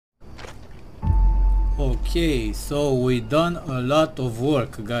Okay, so we done a lot of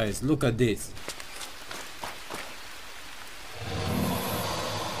work, guys. Look at this.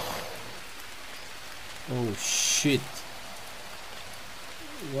 Oh shit.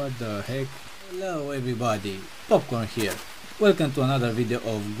 What the heck? Hello everybody, Popcorn here. Welcome to another video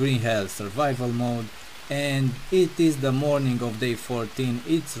of Green Hell Survival Mode. And it is the morning of day 14.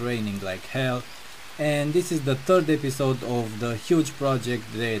 It's raining like hell. And this is the third episode of the huge project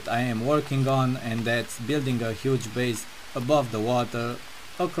that I am working on, and that's building a huge base above the water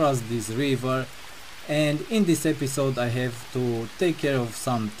across this river. And in this episode I have to take care of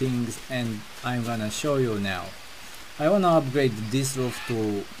some things, and I'm gonna show you now. I wanna upgrade this roof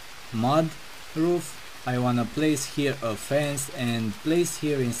to mud roof. I wanna place here a fence and place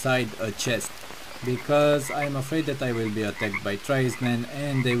here inside a chest, because I'm afraid that I will be attacked by tribesmen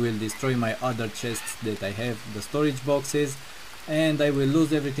and they will destroy my other chests that I have, the storage boxes, and I will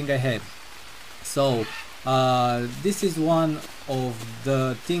lose everything I have. So this is one of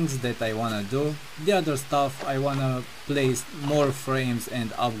the things that I wanna do. The other stuff, I wanna place more frames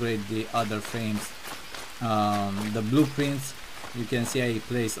and upgrade the other frames. The blueprints, you can see I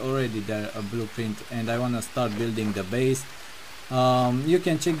placed already there a blueprint, and I wanna start building the base. You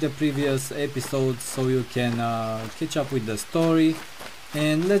can check the previous episodes so you can catch up with the story,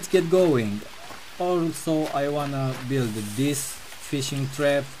 and let's get going. Also, I wanna build this fishing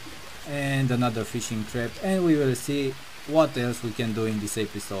trap and another fishing trap, and we will see what else we can do in this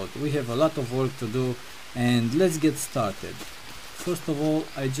episode. We have a lot of work to do, and let's get started. First of all,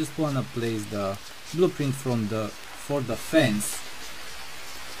 I just wanna place the blueprint for the fence,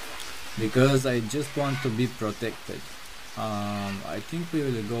 because I just want to be protected. I think we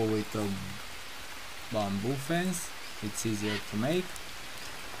will go with a bamboo fence, it's easier to make.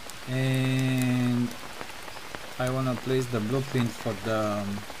 And I wanna place the blueprint for the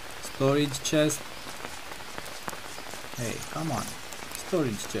storage chest. Hey, come on,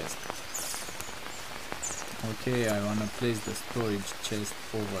 storage chest. Okay, I wanna place the storage chest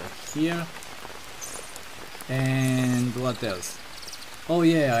over here. And what else? Oh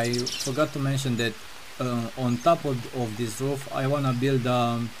yeah, I forgot to mention that on top of this roof I wanna build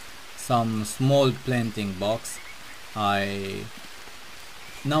some small planting box.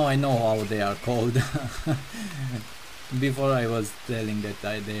 Now I know how they are called. Before I was telling that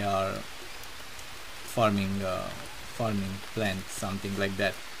they are farming plants, something like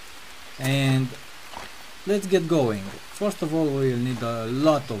that. And let's get going. First of all, we will need a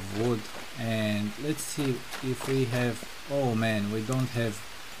lot of wood, and let's see if we have. Oh man, we don't have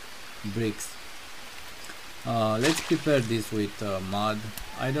bricks. Let's prepare this with mud.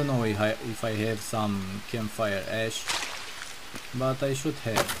 I don't know if I have some campfire ash, but I should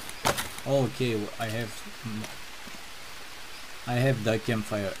have. Okay, I have the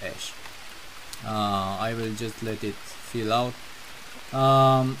campfire ash. I will just let it fill out.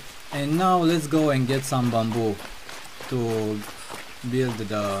 And now let's go and get some bamboo to build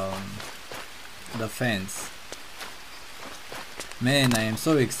the fence. Man, I am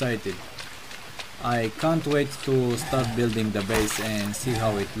so excited. I can't wait to start building the base and see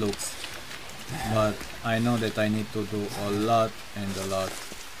how it looks. But I know that I need to do a lot and a lot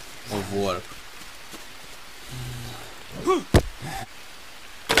of work.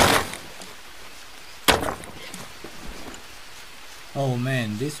 Oh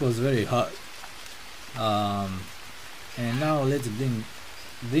man, this was very hard. And now let's bring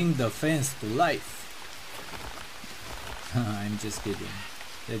the fence to life. I'm just kidding.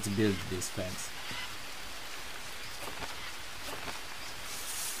 Let's build this fence.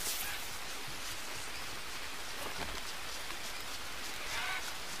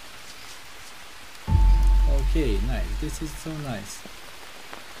 Okay, nice. This is so nice.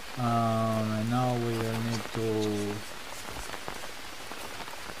 And now we will need to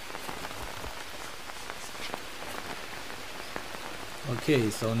okay,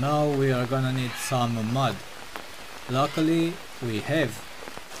 so now we are gonna need some mud. Luckily we have.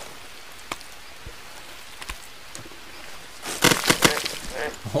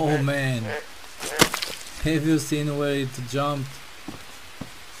 Oh man, have you seen where it jumped?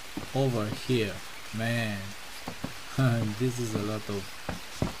 Over here, man. This is a lot of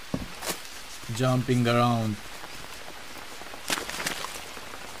jumping around.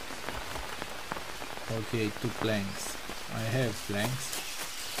 Okay, 2 planks. I have planks.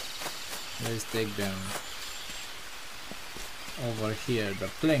 Let's take them over here, the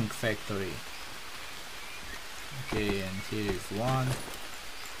plank factory. Okay, and here is one,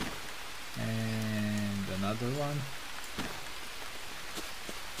 and another one,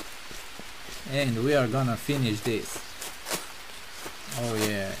 and we are gonna finish this. Oh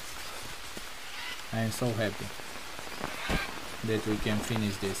yeah, I am so happy that we can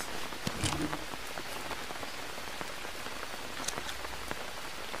finish this.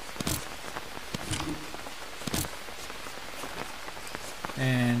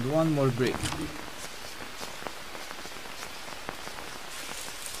 And one more brick.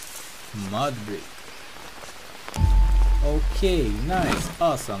 Mud brick. Okay, nice,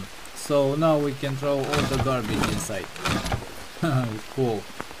 awesome. So now we can throw all the garbage inside. Cool.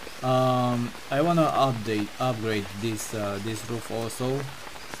 I wanna upgrade this this roof also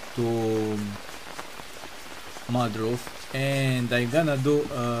to mud roof, and I'm gonna do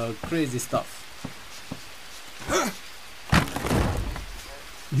crazy stuff.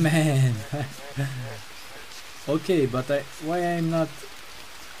 Man. Okay, but why I'm not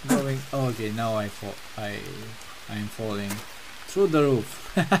going? Okay, now I'm falling through the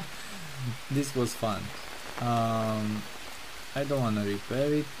roof. This was fun. I don't wanna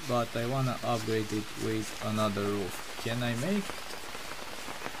repair it, but I wanna upgrade it with another roof. Can I make it?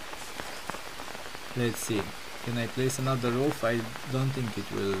 Let's see. Can I place another roof? I don't think it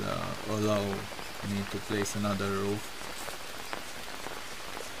will allow me to place another roof.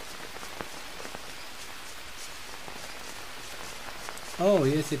 Oh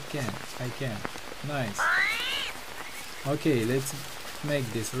yes, it can. I can. Nice. Okay, let's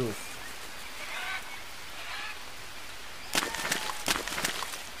make this roof.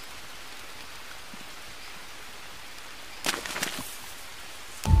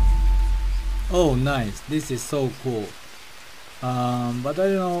 Oh nice, this is so cool. But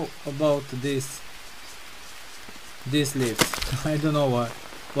I don't know about these lifts. I don't know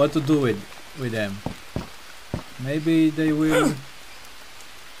what to do with them. Maybe they will.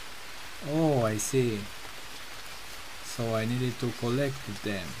 Oh, I see. So I needed to collect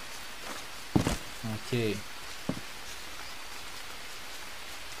them. Okay.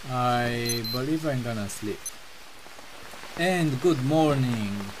 I believe I'm gonna sleep. And good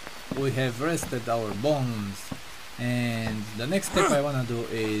morning. We have rested our bones. And the next step I wanna do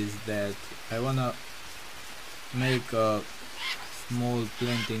is that I wanna make a small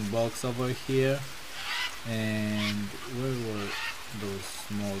planting box over here. And where were those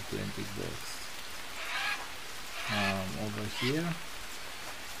small planting boxes? Over here?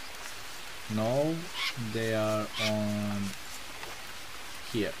 No, they are on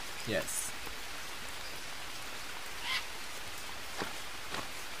here. Yes.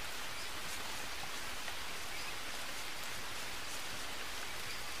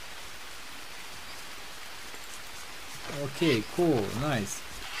 Okay, cool, nice.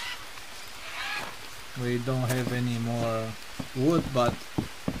 We don't have any more wood, but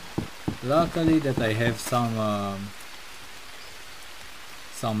luckily that I have some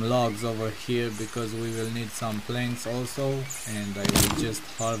logs over here, because we will need some planks also, and I will just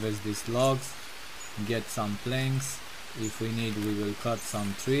harvest these logs, get some planks. If we need, we will cut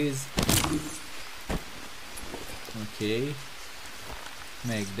some trees. Okay,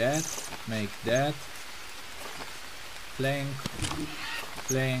 make that, plank,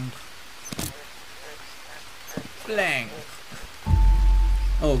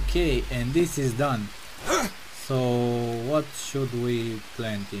 okay, and this is done. So what should we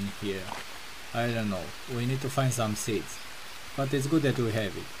plant in here? I don't know, we need to find some seeds, but it's good that we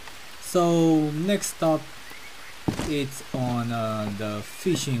have it. So next stop, it's on the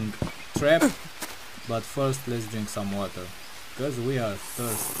fishing trap, but first let's drink some water because we are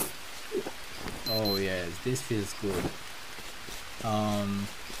thirsty. Oh yes, this feels good.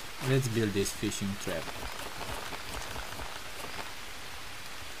 Let's build this fishing trap.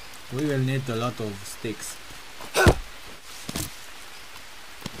 We will need a lot of sticks.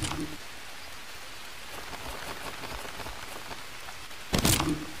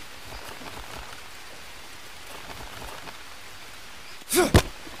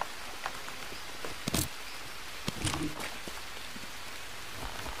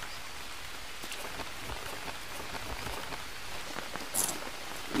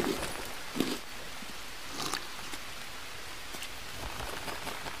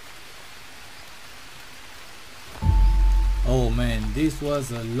 Oh man, this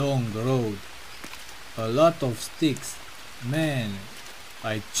was a long road. A lot of sticks. Man,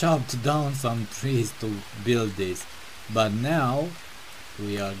 I chopped down some trees to build this. But now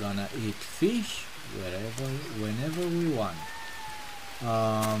we are gonna eat fish whenever we want.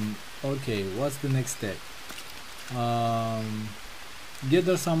 Okay, what's the next step?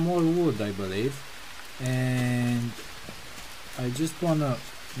 Gather some more wood, I believe. And I just wanna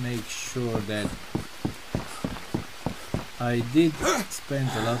make sure that I did spend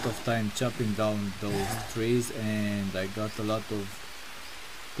a lot of time chopping down those trees, and I got a lot of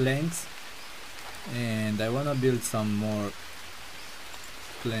planks. and I wanna build some more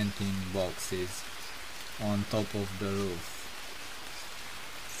planting boxes on top of the roof.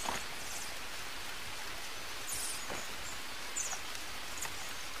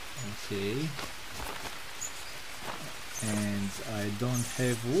 Okay, and I don't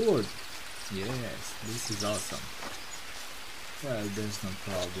have wood. Yes, this is awesome. Well, there's no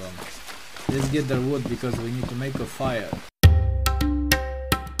problem. Let's get the wood because we need to make a fire.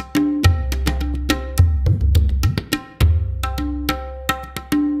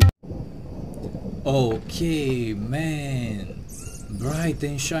 Okay, man, bright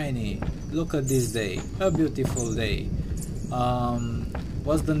and shiny. Look at this day, a beautiful day.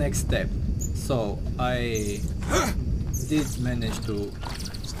 What's the next step? So I did manage to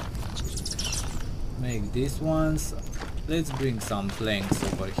make these ones. Let's bring some planks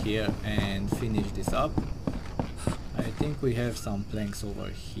over here and finish this up. I think we have some planks over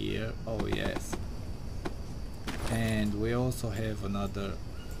here. Oh yes, and we also have another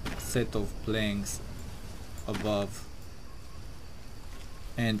set of planks above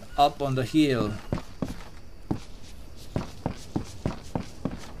and up on the hill.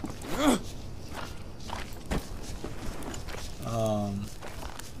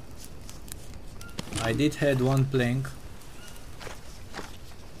 I did had one plank.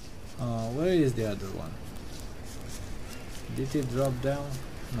 Where is the other one? Did it drop down?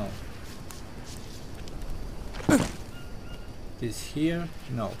 No. Is here?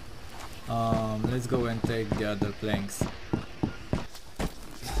 No. Let's go and take the other planks.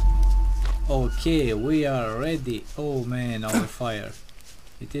 Okay, we are ready. Oh man, our fire.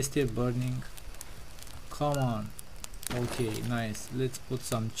 It is still burning. Come on. Okay, nice. Let's put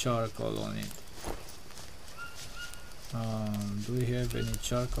some charcoal on it. Do we have any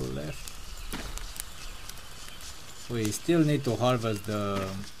charcoal left? We still need to harvest the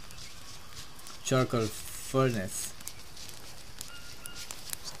charcoal furnace.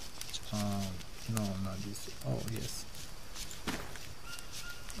 No, not this. Oh yes.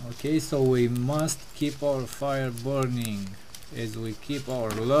 Okay, so we must keep our fire burning as we keep our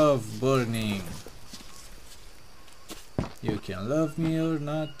love burning. You can love me or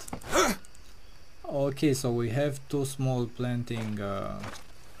not. Okay, so we have two small planting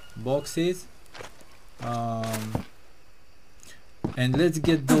boxes, and let's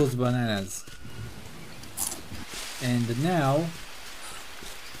get those bananas. And now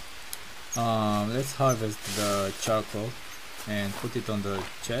let's harvest the charcoal and put it on the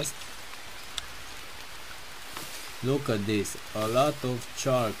chest. Look at this, a lot of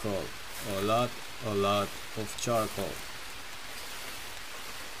charcoal, a lot of charcoal.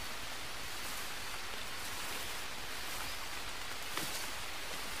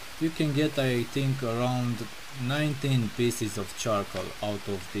 You can get, I think, around 19 pieces of charcoal out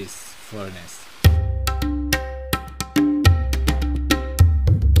of this furnace.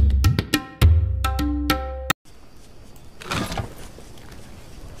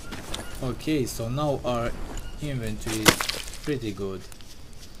 Okay, so now our inventory is pretty good.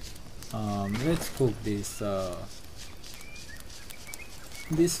 Let's cook this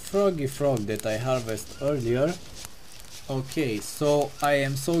this froggy frog that I harvested earlier. Okay, so I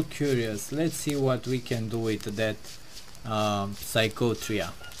am so curious. Let's see what we can do with that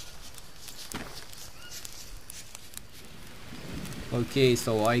psychotria. Okay,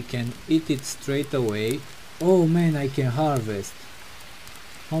 so I can eat it straight away. Oh man, I can harvest.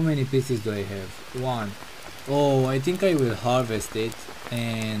 How many pieces do I have? One. Oh, I think I will harvest it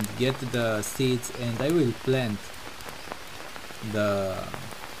and get the seeds, and I will plant the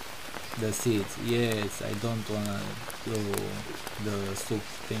seeds. Yes, I don't wanna do the soup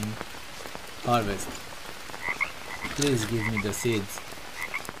thing. Harvest. Please give me the seeds.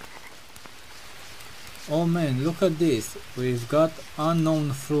 Oh man, look at this. We've got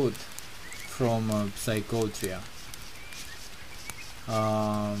unknown fruit from psychotria.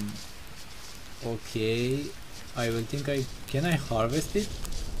 Okay, I will think can I harvest it?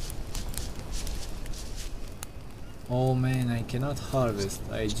 Oh man, I cannot harvest,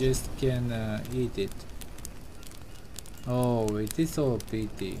 I just can eat it. Oh, it is so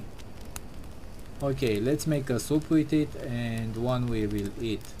pity. Okay, let's make a soup with it, and one we will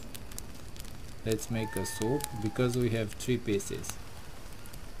eat. Let's make a soup because we have 3 pieces.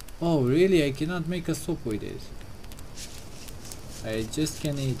 Oh really, I cannot make a soup with it. I just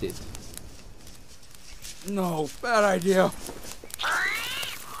can eat it. No, bad idea.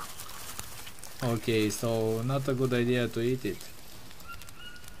 Okay, so not a good idea to eat it.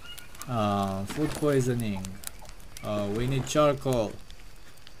 Food poisoning. We need charcoal.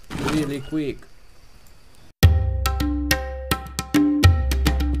 Really quick.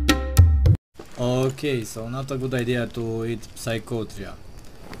 Okay, so not a good idea to eat psychotria.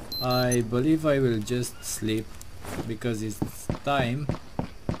 I believe I will just sleep because it's time,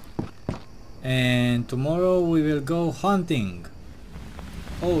 and tomorrow we will go hunting.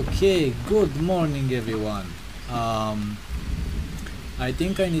 Okay, good morning everyone. I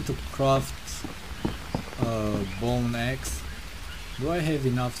think I need to craft a bone axe. Do I have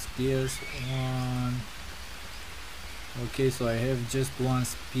enough spears? One. Okay, so I have just one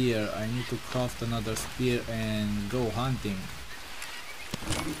spear. I need to craft another spear and go hunting.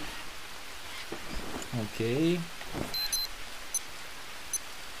 Okay.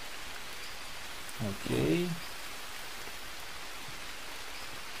 Okay.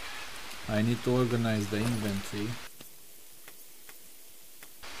 I need to organize the inventory.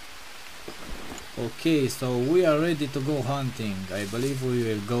 Okay, so we are ready to go hunting. I believe we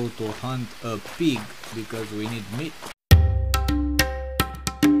will go to hunt a pig because we need meat.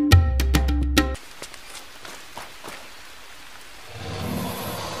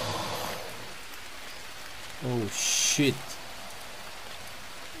 Oh shit.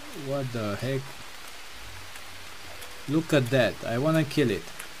 What the heck? Look at that. I wanna kill it.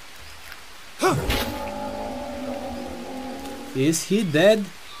 Is he dead?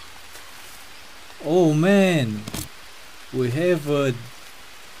 Oh man. We have a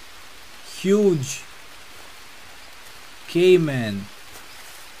huge caiman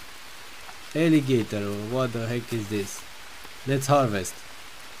alligator. What the heck is this? Let's harvest.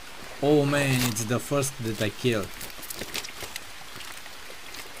 Oh man, it's the first that I killed.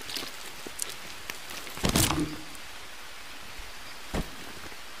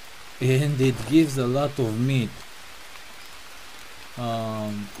 And it gives a lot of meat.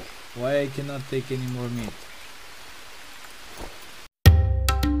 Why I cannot take any more meat?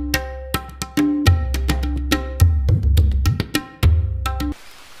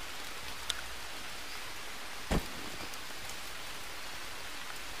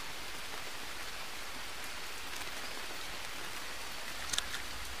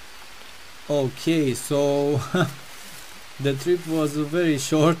 Okay, so the trip was very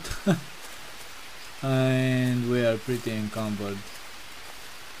short and we are pretty encumbered.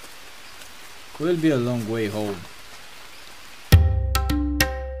 Will be a long way home.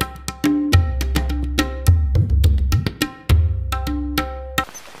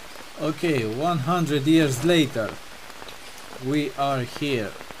 Okay, 100 years later we are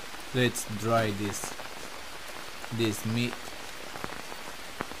here. Let's dry this meat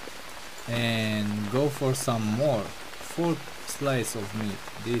and go for some more. 4 slices of meat.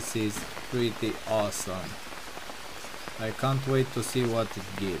 This is pretty awesome. I can't wait to see what it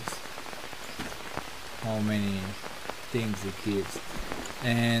gives, how many things it gives.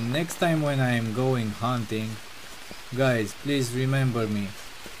 And next time when I'm going hunting, guys, please remember me.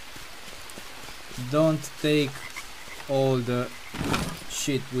 Don't take all the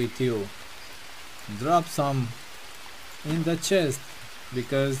shit with you. Drop some in the chest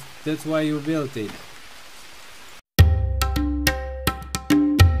because that's why you built it.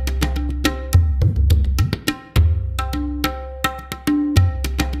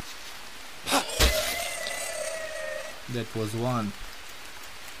 That was one,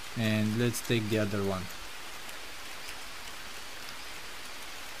 and let's take the other one.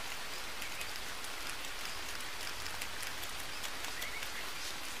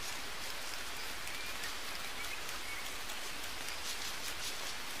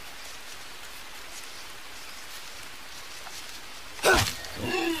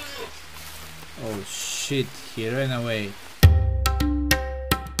 Oh shit, he ran away.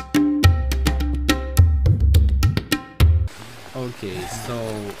 Okay, so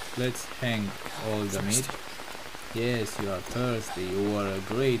let's hang all the meat. Yes, you are thirsty. You are a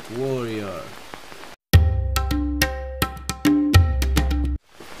great warrior.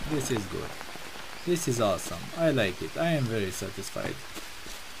 This is good. This is awesome. I like it. I am very satisfied.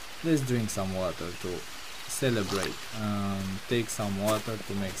 Let's drink some water to celebrate. Take some water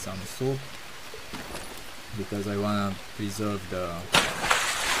to make some soup because I wanna preserve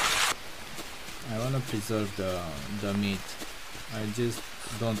the meat. I just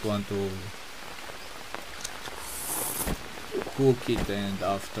don't want to cook it and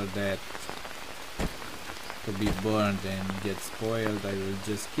after that to be burned and get spoiled. I will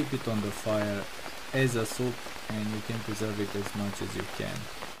just keep it on the fire as a soup and you can preserve it as much as you can.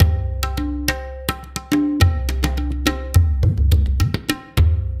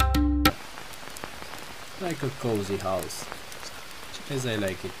 Like a cozy house, as I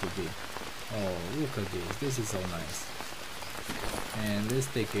like it to be. Oh, look at this, this is so nice. And let's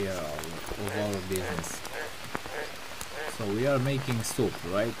take care of our business. So we are making soup,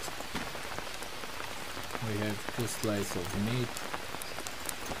 right? We have 2 slices of meat.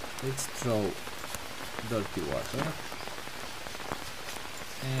 Let's throw dirty water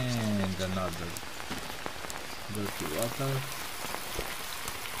and another dirty water,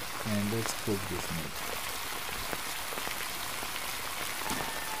 and let's cook this meat.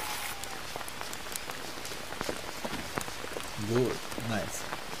 Good, nice.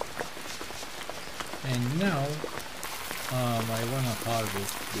 And now I wanna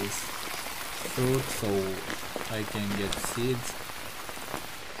harvest this fruit so I can get seeds,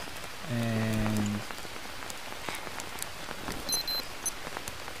 and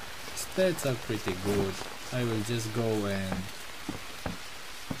stats are pretty good. I will just go and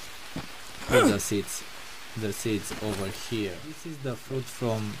put the seeds over here. This is the fruit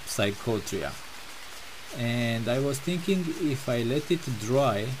from Psychotria, and I was thinking if I let it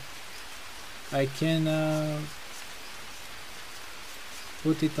dry I can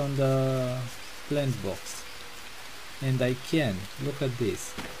put it on the plant box, and I can. Look at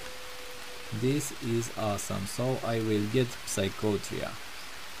this. This is awesome. So I will get Psychotria.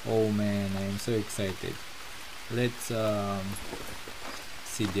 Oh man, I am so excited. Let's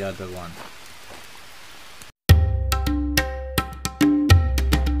see the other one.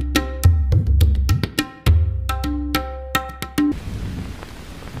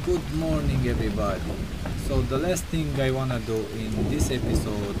 Good morning everybody. So the last thing I wanna do in this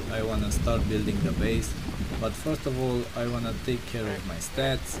episode, I wanna start building the base, but first of all I wanna take care of my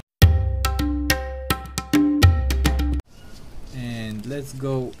stats. And let's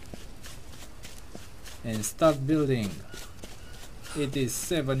go and start building. It is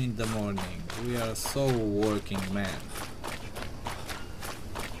 7 in the morning. We are so working, man.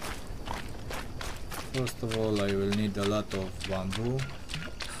 First of all I will need a lot of bamboo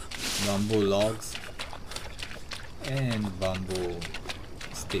logs and bamboo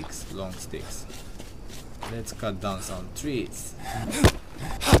sticks, long sticks. Let's cut down some trees.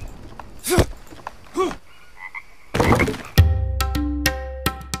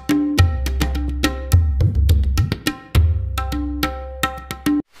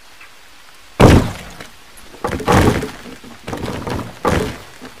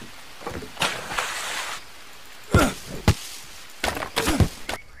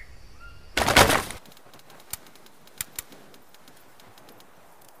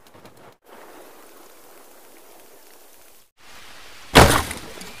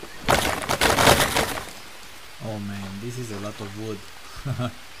 Oh man, this is a lot of wood.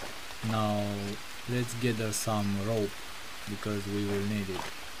 Now let's gather some rope because we will need it.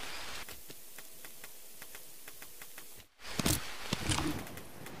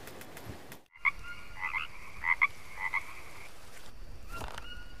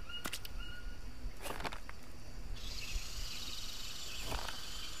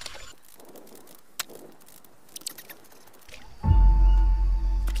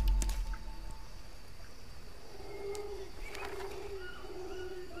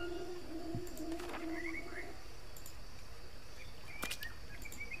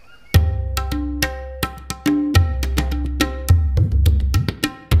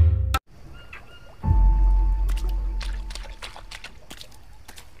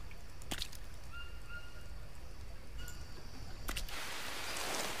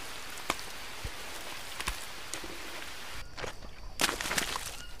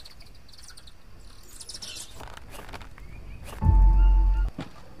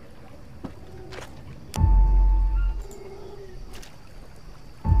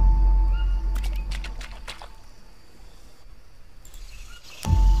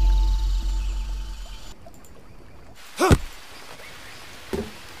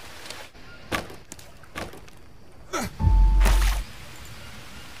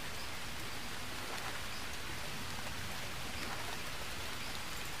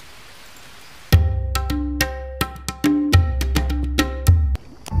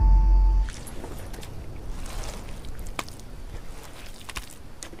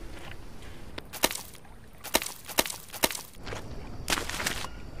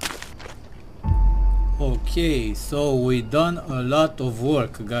 Okay, so we done a lot of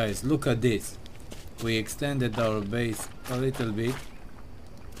work, guys. Look at this. We extended our base a little bit,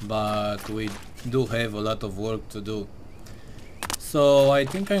 but we do have a lot of work to do. So I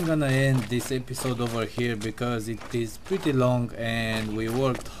think I'm gonna end this episode over here because it is pretty long and we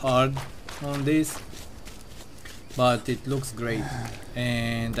worked hard on this, but it looks great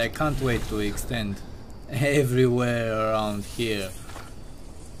and I can't wait to extend everywhere around here.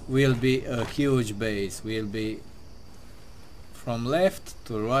 Will be a huge base. Will be from left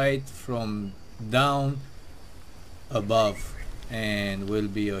to right, from down above, and will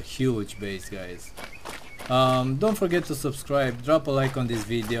be a huge base, guys. Don't forget to subscribe, drop a like on this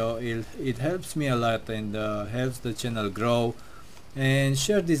video, it helps me a lot and helps the channel grow, and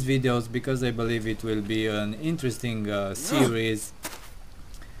share these videos because I believe it will be an interesting series.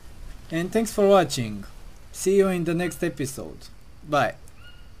 And thanks for watching. See you in the next episode. Bye.